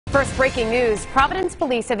First breaking news, Providence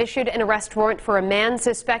Police have issued an arrest warrant for a man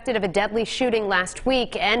suspected of a deadly shooting last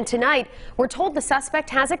week. And tonight, we're told the suspect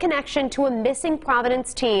has a connection to a missing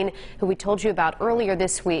Providence teen who we told you about earlier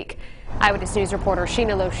this week. Eyewitness News reporter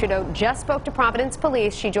Sheena Loshudo just spoke to Providence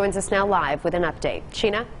Police. She joins us now live with an update.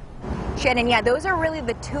 Sheena? Shannon, yeah, those are really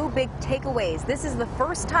the two big takeaways. This is the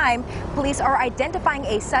first time police are identifying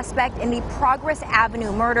a suspect in the Progress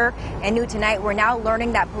Avenue murder. And new tonight, we're now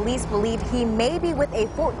learning that police believe he may be with a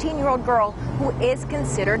 14-year-old girl who is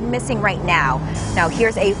considered missing right now. Now,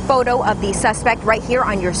 here's a photo of the suspect right here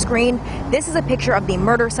on your screen. This is a picture of the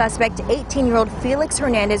murder suspect, 18-year-old Felix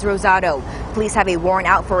Hernandez-Rosado. Police have a warrant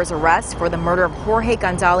out for his arrest for the murder of Jorge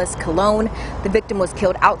Gonzalez Colon. The victim was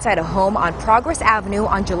killed outside a home on Progress Avenue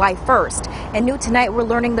on July 1st. And new tonight, we're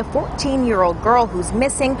learning the 14-year-old girl who's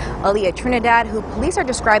missing, Aaliyah Trinidad, who police are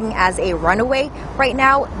describing as a runaway right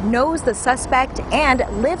now, knows the suspect and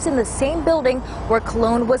lives in the same building where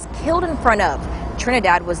Colon was killed in front of.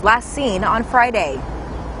 Trinidad was last seen on Friday.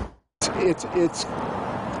 It's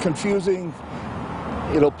confusing.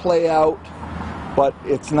 It'll play out, but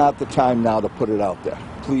it's not the time now to put it out there.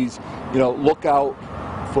 Please, look out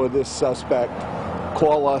for this suspect.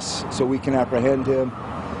 Call us so we can apprehend him.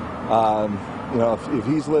 If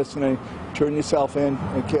he's listening, turn yourself in.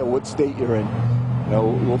 I don't care what state you're in.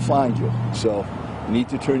 We'll find you. So you need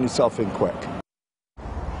to turn yourself in quick.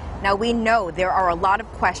 Now, we know there are a lot of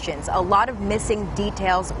questions, a lot of missing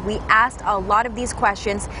details. We asked a lot of these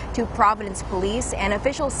questions to Providence Police, and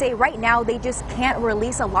officials say right now they just can't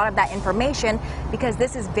release a lot of that information because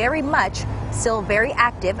this is very much still very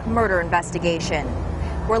active murder investigation.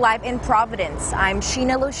 We're live in Providence. I'm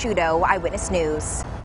Sheena Loshudo, Eyewitness News.